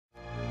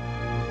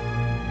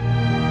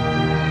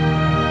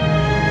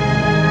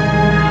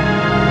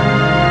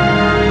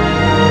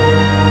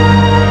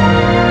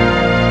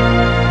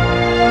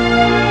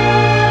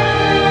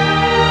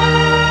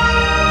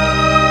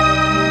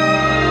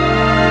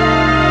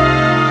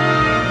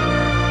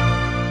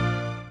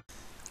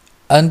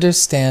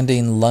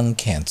Understanding Lung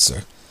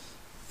Cancer.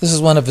 This is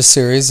one of a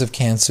series of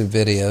cancer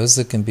videos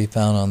that can be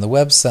found on the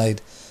website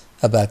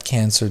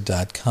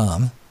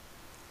aboutcancer.com.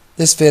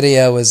 This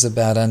video is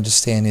about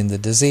understanding the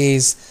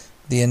disease,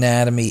 the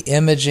anatomy,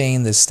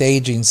 imaging, the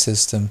staging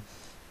system,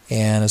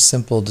 and a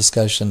simple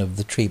discussion of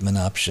the treatment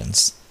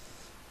options.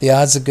 The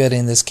odds of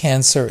getting this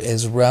cancer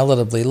is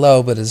relatively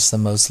low, but it's the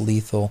most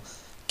lethal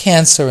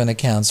cancer and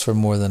accounts for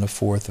more than a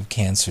fourth of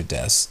cancer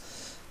deaths.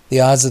 The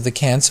odds of the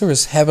cancer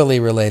is heavily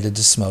related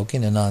to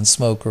smoking. A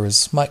non-smoker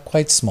is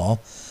quite small.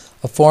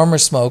 A former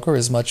smoker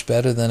is much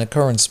better than a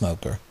current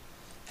smoker.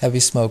 Heavy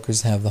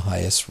smokers have the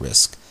highest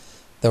risk.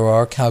 There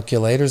are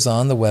calculators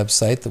on the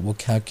website that will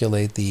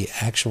calculate the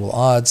actual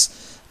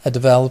odds of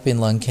developing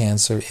lung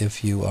cancer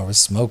if you are a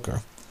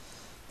smoker.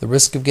 The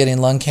risk of getting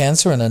lung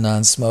cancer in a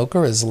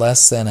non-smoker is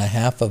less than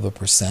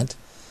 0.5%,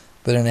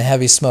 but in a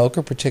heavy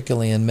smoker,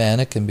 particularly in men,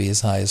 it can be as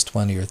high as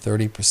 20 or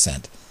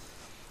 30%.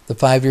 The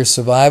 5-year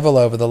survival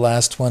over the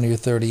last 20 or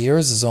 30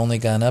 years has only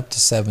gone up to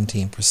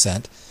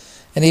 17%,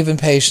 and even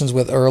patients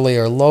with early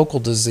or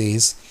local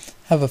disease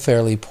have a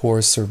fairly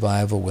poor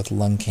survival with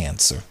lung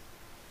cancer.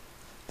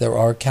 There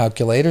are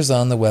calculators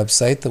on the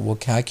website that will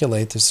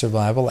calculate the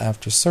survival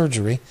after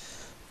surgery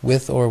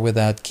with or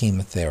without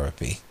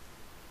chemotherapy.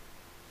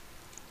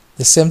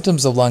 The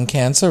symptoms of lung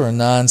cancer are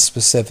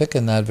non-specific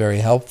and not very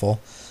helpful: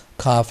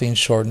 coughing,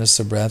 shortness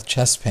of breath,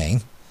 chest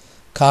pain.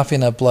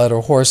 Coughing up blood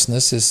or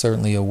hoarseness is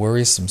certainly a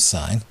worrisome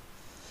sign.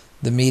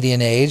 The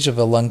median age of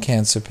a lung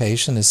cancer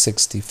patient is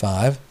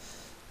 65,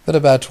 but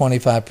about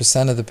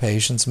 25% of the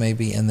patients may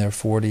be in their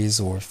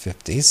 40s or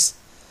 50s.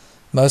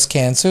 Most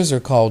cancers are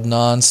called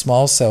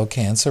non-small cell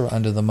cancer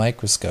under the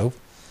microscope,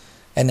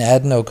 and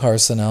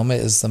adenocarcinoma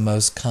is the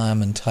most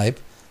common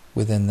type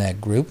within that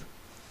group.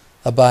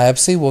 A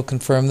biopsy will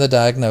confirm the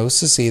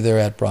diagnosis either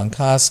at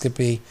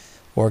bronchoscopy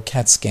or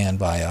CAT scan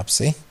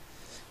biopsy.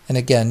 And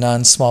again,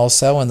 non-small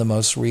cell in the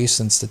most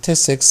recent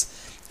statistics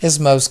is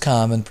most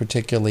common,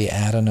 particularly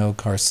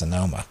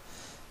adenocarcinoma.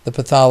 The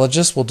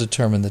pathologist will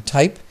determine the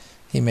type.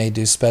 He may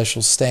do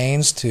special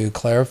stains to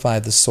clarify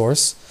the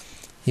source.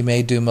 He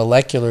may do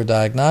molecular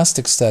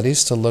diagnostic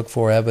studies to look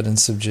for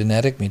evidence of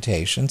genetic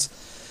mutations.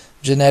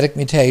 Genetic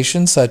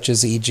mutations such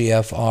as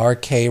EGFR,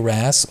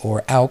 KRAS,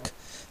 or ALK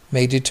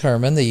may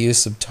determine the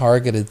use of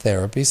targeted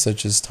therapy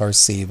such as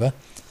Tarceva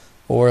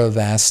or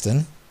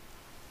Avastin.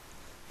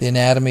 The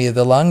anatomy of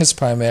the lung is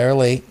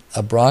primarily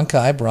a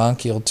bronchi,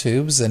 bronchial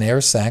tubes, and air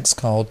sacs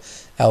called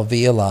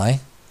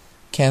alveoli.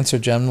 Cancer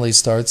generally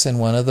starts in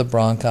one of the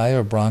bronchi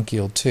or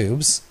bronchial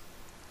tubes.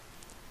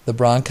 The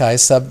bronchi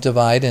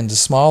subdivide into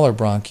smaller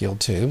bronchial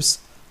tubes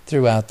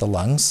throughout the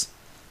lungs.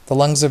 The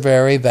lungs are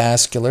very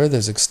vascular.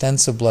 There's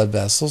extensive blood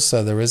vessels,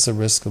 so there is a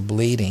risk of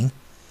bleeding.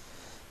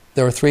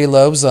 There are 3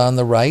 lobes on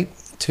the right,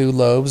 2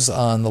 lobes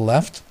on the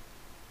left.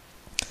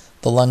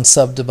 The lung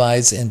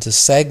subdivides into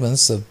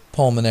segments of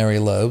pulmonary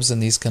lobes,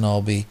 and these can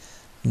all be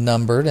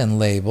numbered and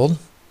labeled.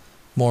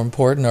 More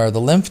important are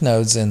the lymph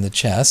nodes in the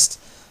chest.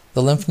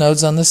 The lymph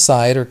nodes on the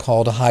side are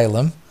called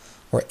hilum,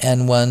 or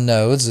N1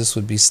 nodes. This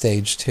would be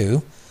stage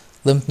 2.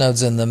 Lymph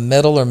nodes in the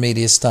middle or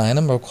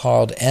mediastinum are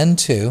called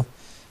N2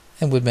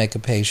 and would make a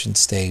patient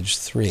stage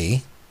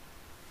 3.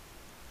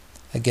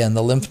 Again,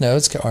 the lymph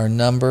nodes are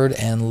numbered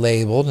and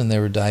labeled, and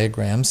there are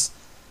diagrams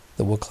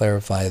that will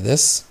clarify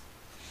this.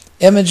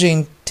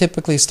 Imaging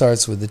typically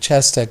starts with the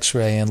chest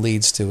X-ray and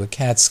leads to a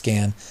CAT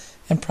scan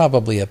and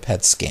probably a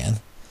PET scan.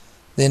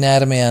 The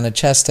anatomy on a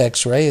chest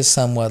X-ray is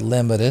somewhat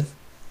limited.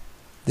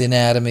 The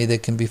anatomy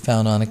that can be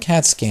found on a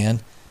CAT scan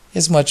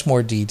is much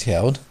more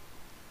detailed.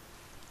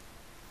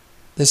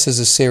 This is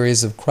a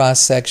series of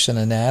cross-section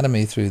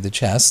anatomy through the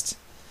chest.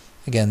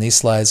 Again, these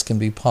slides can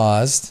be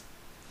paused,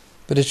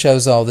 but it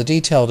shows all the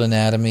detailed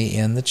anatomy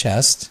in the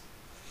chest,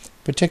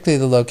 particularly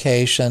the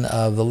location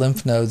of the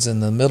lymph nodes in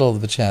the middle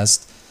of the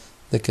chest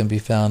that can be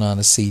found on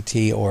a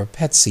CT or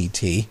PET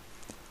CT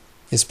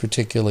is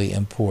particularly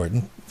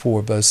important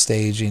for both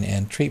staging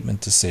and treatment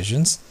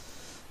decisions.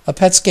 A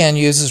PET scan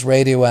uses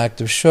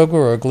radioactive sugar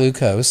or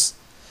glucose,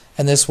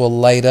 and this will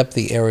light up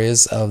the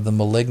areas of the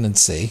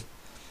malignancy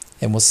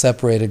and will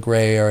separate a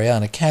gray area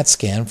on a CAT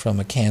scan from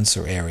a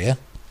cancer area.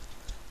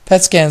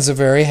 PET scans are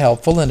very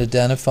helpful in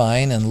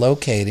identifying and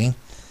locating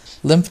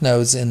lymph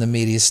nodes in the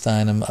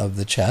mediastinum of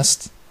the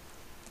chest.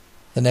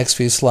 The next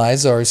few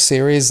slides are a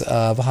series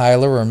of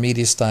hilar or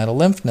mediastinal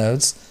lymph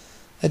nodes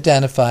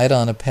identified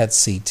on a PET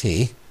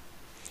CT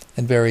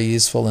and very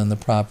useful in the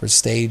proper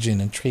staging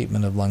and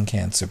treatment of lung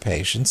cancer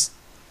patients.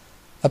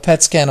 A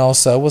PET scan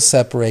also will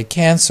separate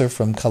cancer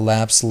from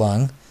collapsed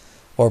lung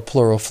or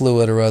pleural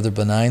fluid or other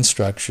benign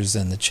structures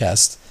in the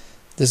chest.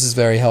 This is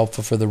very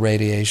helpful for the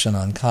radiation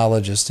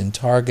oncologist in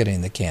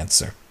targeting the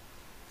cancer.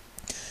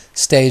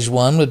 Stage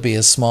 1 would be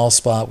a small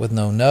spot with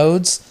no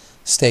nodes.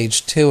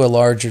 Stage 2, a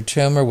larger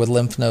tumor with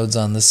lymph nodes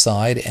on the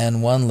side,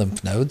 N1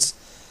 lymph nodes.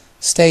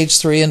 Stage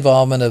 3,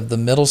 involvement of the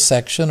middle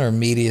section or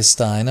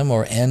mediastinum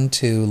or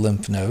N2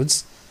 lymph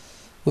nodes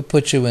would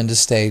put you into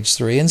stage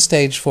 3, and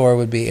stage 4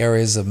 would be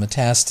areas of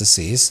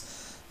metastases.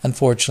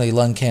 Unfortunately,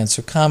 lung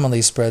cancer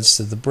commonly spreads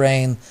to the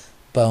brain,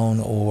 bone,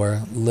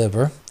 or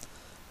liver.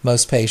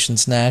 Most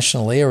patients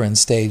nationally are in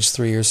stage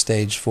 3 or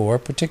stage 4,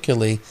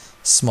 particularly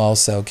small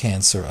cell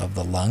cancer of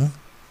the lung.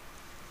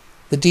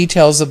 The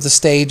details of the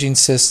staging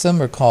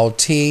system are called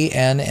T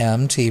and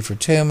M, T for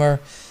tumor,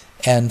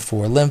 N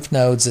for lymph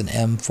nodes, and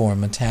M for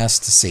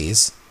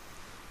metastases.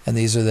 And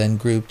these are then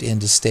grouped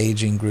into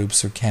staging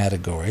groups or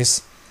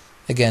categories.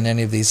 Again,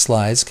 any of these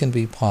slides can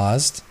be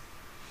paused.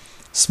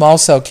 Small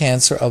cell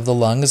cancer of the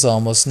lung is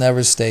almost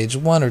never stage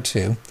 1 or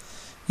 2,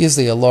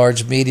 usually a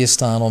large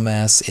mediastinal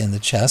mass in the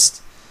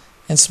chest,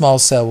 and small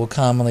cell will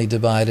commonly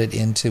divide it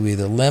into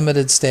either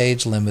limited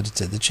stage, limited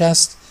to the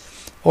chest,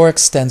 or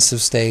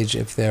extensive stage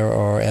if there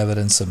are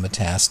evidence of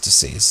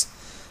metastases.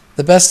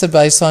 The best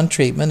advice on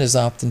treatment is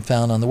often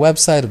found on the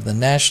website of the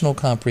National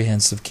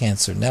Comprehensive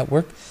Cancer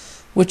Network,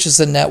 which is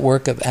a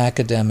network of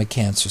academic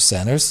cancer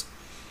centers.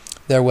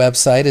 Their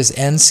website is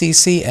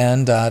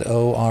nccn.org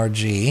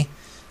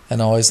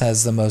and always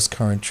has the most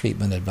current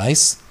treatment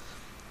advice.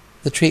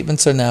 The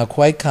treatments are now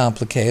quite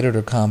complicated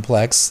or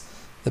complex.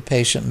 The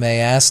patient may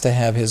ask to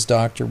have his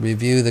doctor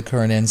review the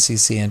current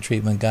NCCN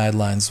treatment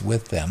guidelines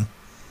with them.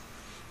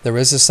 There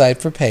is a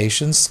site for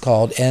patients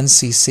called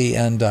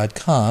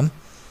nccn.com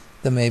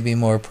that may be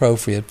more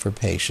appropriate for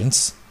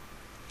patients.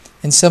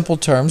 In simple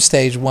terms,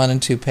 stage 1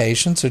 and 2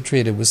 patients are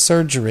treated with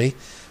surgery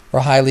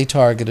or highly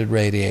targeted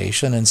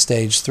radiation, and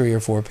stage 3 or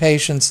 4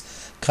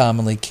 patients,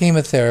 commonly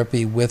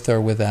chemotherapy with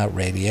or without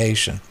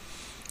radiation.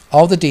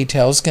 All the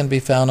details can be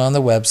found on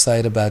the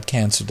website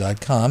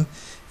aboutcancer.com,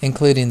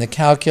 including the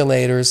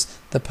calculators,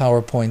 the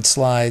PowerPoint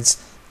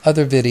slides,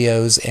 other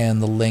videos,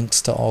 and the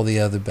links to all the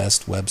other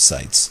best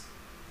websites.